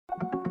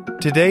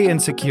Today in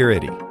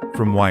Security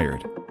from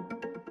Wired.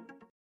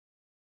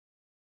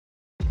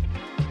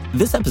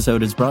 This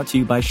episode is brought to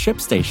you by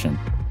ShipStation.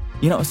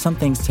 You know, some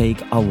things take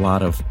a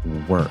lot of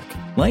work,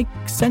 like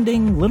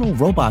sending little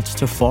robots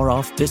to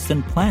far-off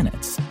distant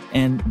planets.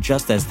 And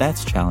just as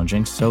that's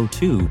challenging, so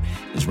too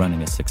is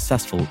running a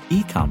successful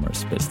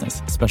e-commerce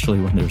business, especially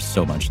when there's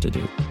so much to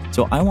do.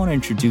 So I want to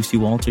introduce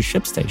you all to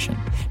ShipStation.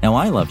 Now,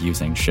 I love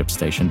using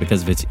ShipStation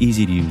because of its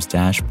easy-to-use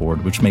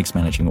dashboard, which makes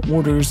managing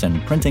orders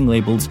and printing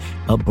labels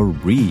a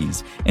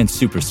breeze and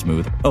super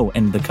smooth. Oh,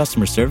 and the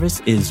customer service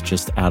is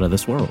just out of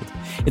this world.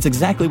 It's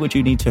exactly what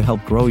you need to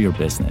help grow your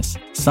business.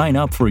 Sign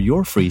up for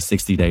your free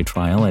 60-day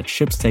trial at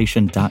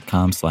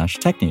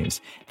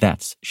shipstation.com/technews.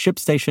 That's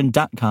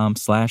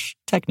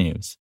shipstation.com/technews.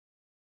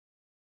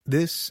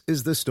 This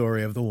is the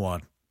story of the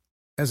one.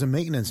 As a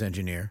maintenance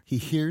engineer, he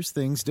hears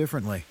things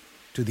differently.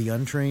 To the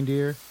untrained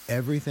ear,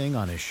 everything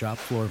on his shop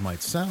floor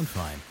might sound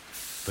fine,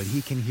 but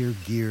he can hear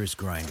gears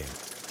grinding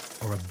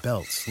or a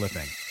belt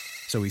slipping.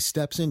 So he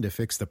steps in to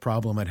fix the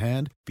problem at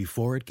hand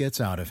before it gets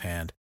out of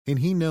hand. And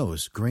he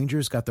knows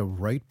Grainger's got the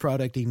right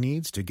product he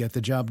needs to get the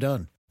job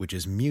done, which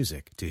is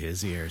music to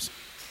his ears.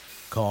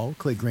 Call,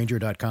 click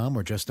Grainger.com,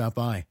 or just stop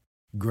by.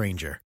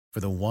 Grainger, for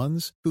the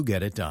ones who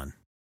get it done.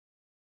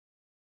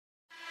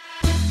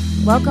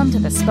 Welcome to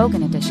the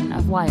spoken edition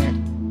of Wired.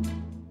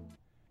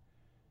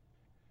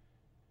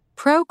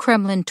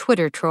 Pro-Kremlin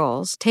Twitter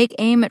trolls take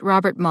aim at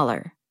Robert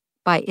Mueller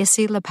by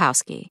Issy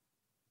Lepowski.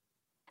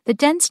 The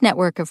dense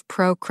network of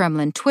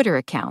pro-Kremlin Twitter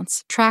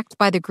accounts, tracked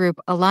by the group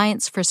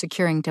Alliance for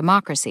Securing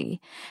Democracy,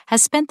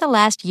 has spent the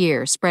last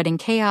year spreading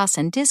chaos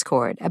and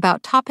discord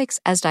about topics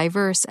as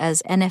diverse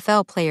as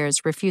NFL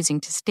players refusing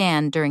to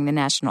stand during the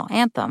national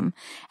anthem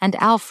and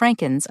Al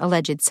Franken's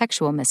alleged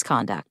sexual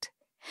misconduct.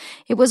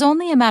 It was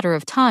only a matter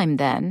of time,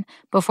 then,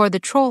 before the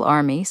troll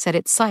army set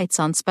its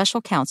sights on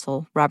special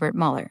counsel Robert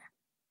Mueller.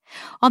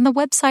 On the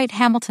website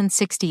Hamilton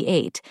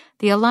 68,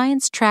 the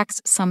Alliance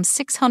tracks some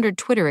 600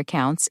 Twitter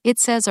accounts it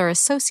says are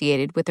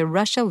associated with a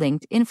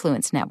Russia-linked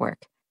influence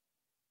network.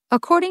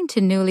 According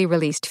to newly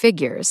released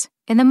figures,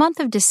 in the month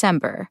of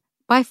December,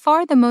 by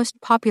far the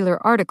most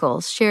popular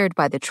articles shared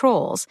by the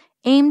trolls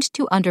aimed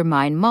to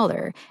undermine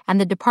Mueller and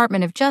the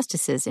Department of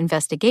Justice's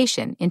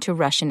investigation into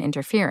Russian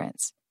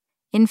interference.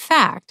 In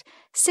fact,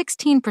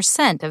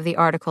 16% of the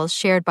articles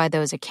shared by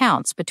those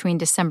accounts between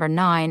December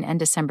 9 and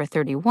December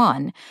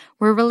 31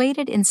 were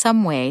related in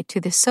some way to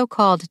the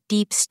so-called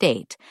deep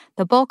state,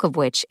 the bulk of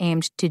which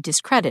aimed to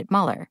discredit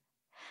Mueller.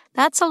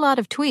 That's a lot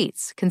of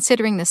tweets,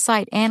 considering the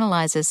site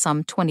analyzes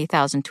some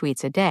 20,000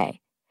 tweets a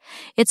day.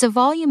 It's a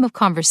volume of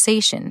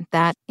conversation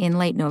that, in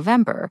late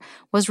November,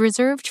 was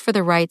reserved for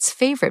the right's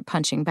favorite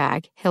punching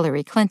bag,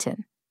 Hillary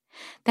Clinton.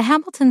 The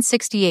Hamilton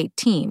 68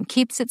 team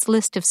keeps its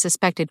list of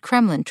suspected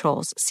Kremlin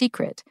trolls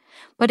secret,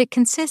 but it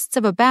consists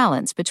of a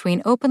balance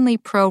between openly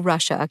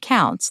pro-Russia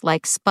accounts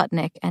like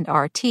Sputnik and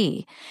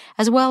RT,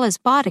 as well as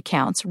bot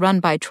accounts run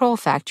by troll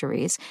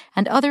factories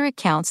and other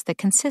accounts that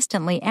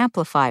consistently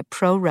amplify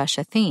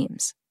pro-Russia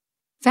themes.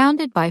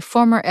 Founded by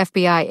former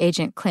FBI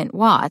agent Clint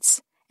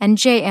Watts and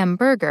J.M.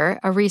 Berger,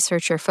 a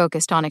researcher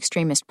focused on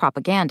extremist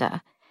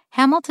propaganda,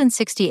 Hamilton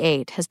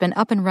 68 has been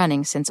up and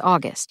running since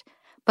August.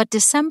 But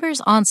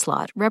December's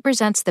onslaught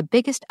represents the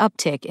biggest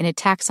uptick in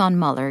attacks on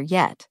Mueller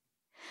yet.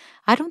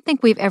 I don't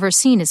think we've ever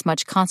seen as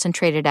much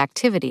concentrated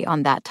activity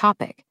on that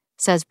topic,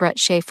 says Brett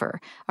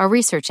Schaefer, a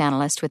research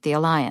analyst with the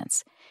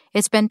Alliance.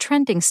 It's been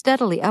trending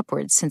steadily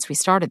upwards since we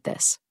started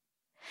this.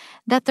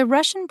 That the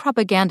Russian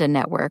propaganda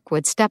network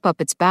would step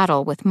up its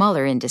battle with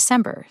Mueller in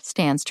December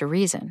stands to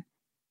reason.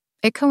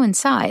 It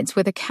coincides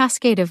with a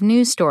cascade of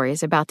news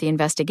stories about the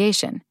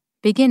investigation,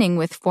 beginning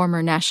with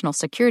former National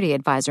Security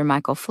Advisor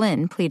Michael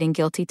Flynn pleading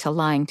guilty to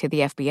lying to the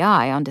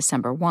FBI on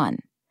December 1.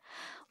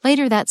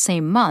 Later that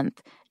same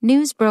month,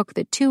 news broke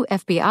that 2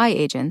 FBI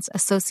agents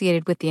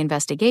associated with the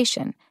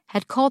investigation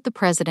had called the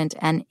president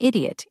an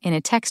idiot in a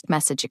text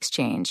message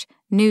exchange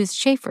news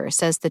Schaefer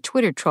says the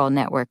Twitter troll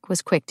network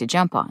was quick to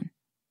jump on.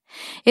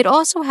 It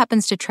also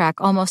happens to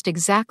track almost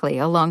exactly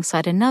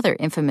alongside another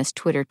infamous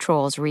Twitter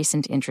troll's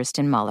recent interest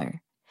in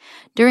Mueller.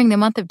 During the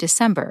month of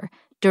December,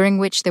 during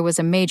which there was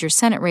a major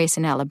Senate race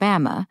in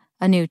Alabama,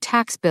 a new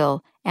tax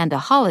bill, and a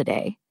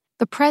holiday,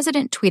 the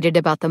president tweeted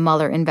about the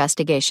Mueller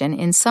investigation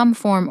in some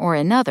form or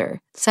another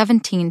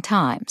 17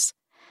 times.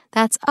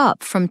 That's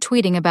up from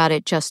tweeting about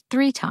it just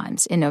 3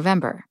 times in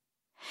November.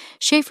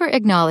 Schaefer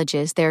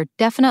acknowledges there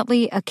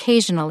definitely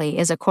occasionally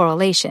is a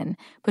correlation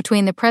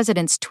between the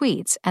president's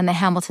tweets and the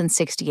Hamilton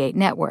 68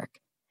 network.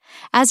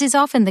 As is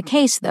often the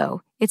case,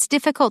 though, it's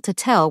difficult to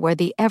tell where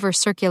the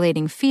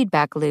ever-circulating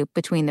feedback loop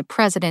between the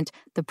president,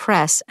 the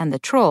press, and the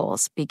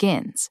trolls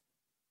begins.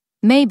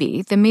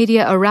 Maybe the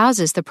media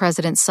arouses the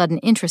president's sudden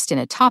interest in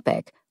a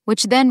topic,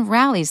 which then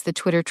rallies the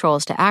Twitter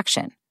trolls to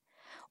action.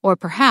 Or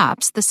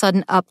perhaps the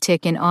sudden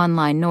uptick in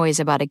online noise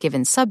about a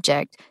given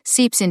subject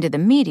seeps into the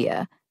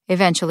media,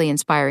 eventually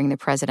inspiring the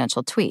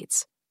presidential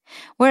tweets.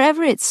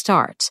 Wherever it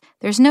starts,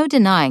 there's no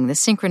denying the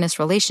synchronous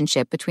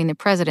relationship between the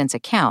president's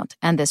account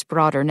and this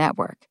broader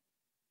network.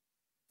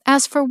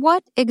 As for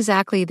what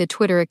exactly the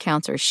Twitter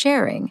accounts are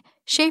sharing,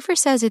 Schaefer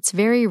says it's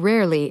very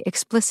rarely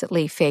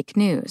explicitly fake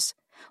news.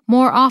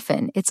 More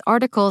often, it's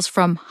articles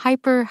from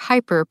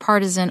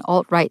hyper-partisan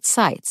alt-right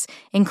sites,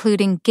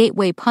 including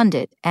Gateway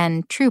Pundit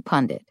and True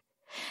Pundit.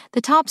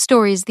 The top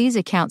stories these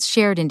accounts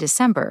shared in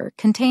December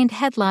contained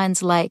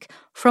headlines like,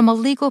 "From a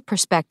legal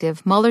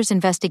perspective, Mueller's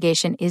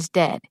investigation is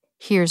dead.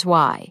 Here's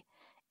why."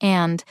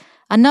 And,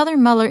 "Another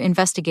Mueller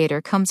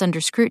investigator comes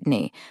under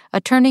scrutiny.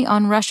 Attorney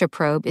on Russia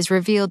probe is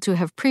revealed to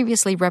have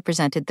previously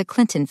represented the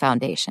Clinton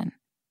Foundation."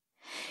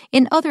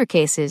 In other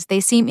cases, they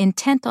seem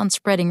intent on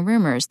spreading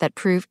rumors that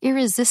prove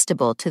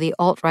irresistible to the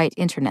alt-right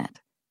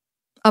internet.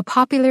 A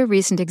popular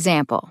recent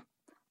example.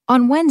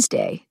 On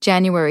Wednesday,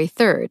 January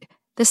 3rd,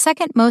 the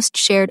second most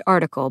shared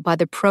article by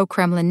the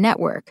pro-Kremlin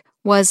network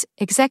was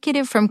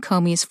 "Executive from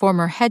Comey's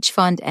former hedge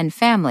fund and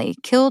family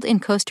killed in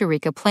Costa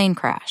Rica plane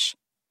crash."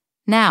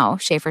 Now,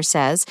 Schaefer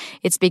says,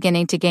 it's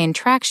beginning to gain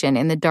traction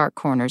in the dark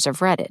corners of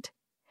Reddit.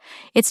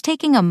 It's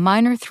taking a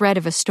minor thread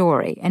of a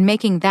story and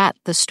making that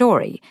the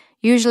story,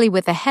 usually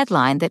with a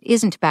headline that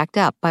isn't backed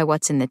up by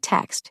what's in the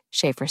text,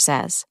 Schaefer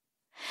says.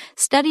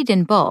 Studied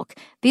in bulk,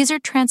 these are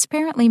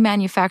transparently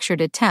manufactured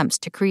attempts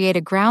to create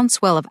a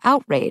groundswell of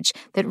outrage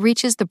that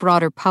reaches the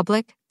broader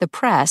public, the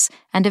press,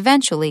 and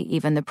eventually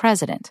even the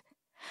president.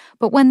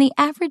 But when the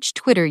average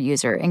Twitter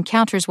user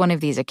encounters one of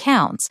these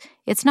accounts,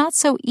 it's not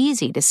so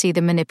easy to see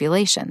the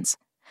manipulations.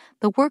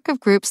 The work of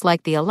groups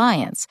like the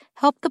Alliance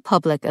help the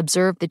public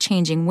observe the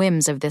changing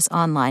whims of this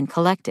online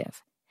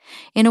collective.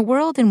 In a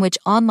world in which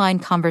online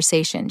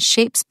conversation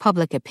shapes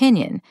public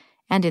opinion,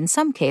 and in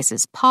some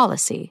cases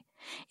policy,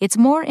 it's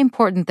more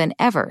important than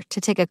ever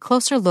to take a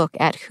closer look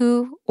at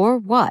who or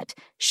what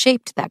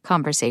shaped that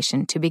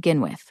conversation to begin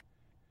with.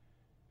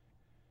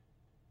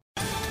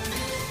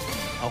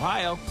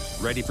 Ohio,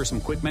 ready for some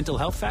quick mental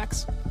health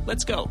facts?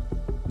 Let's go.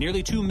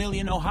 Nearly 2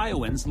 million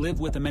Ohioans live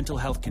with a mental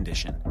health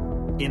condition.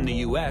 In the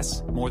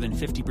U.S., more than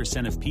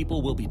 50% of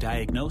people will be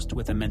diagnosed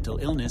with a mental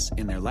illness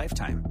in their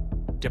lifetime.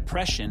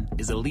 Depression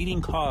is a leading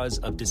cause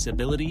of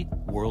disability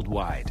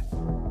worldwide.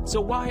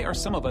 So why are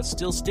some of us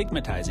still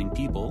stigmatizing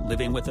people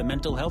living with a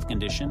mental health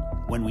condition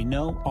when we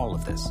know all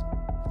of this?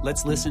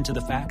 Let's listen to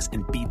the facts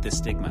and beat the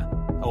stigma.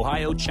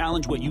 Ohio,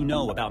 challenge what you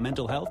know about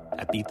mental health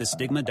at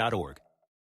beatthestigma.org.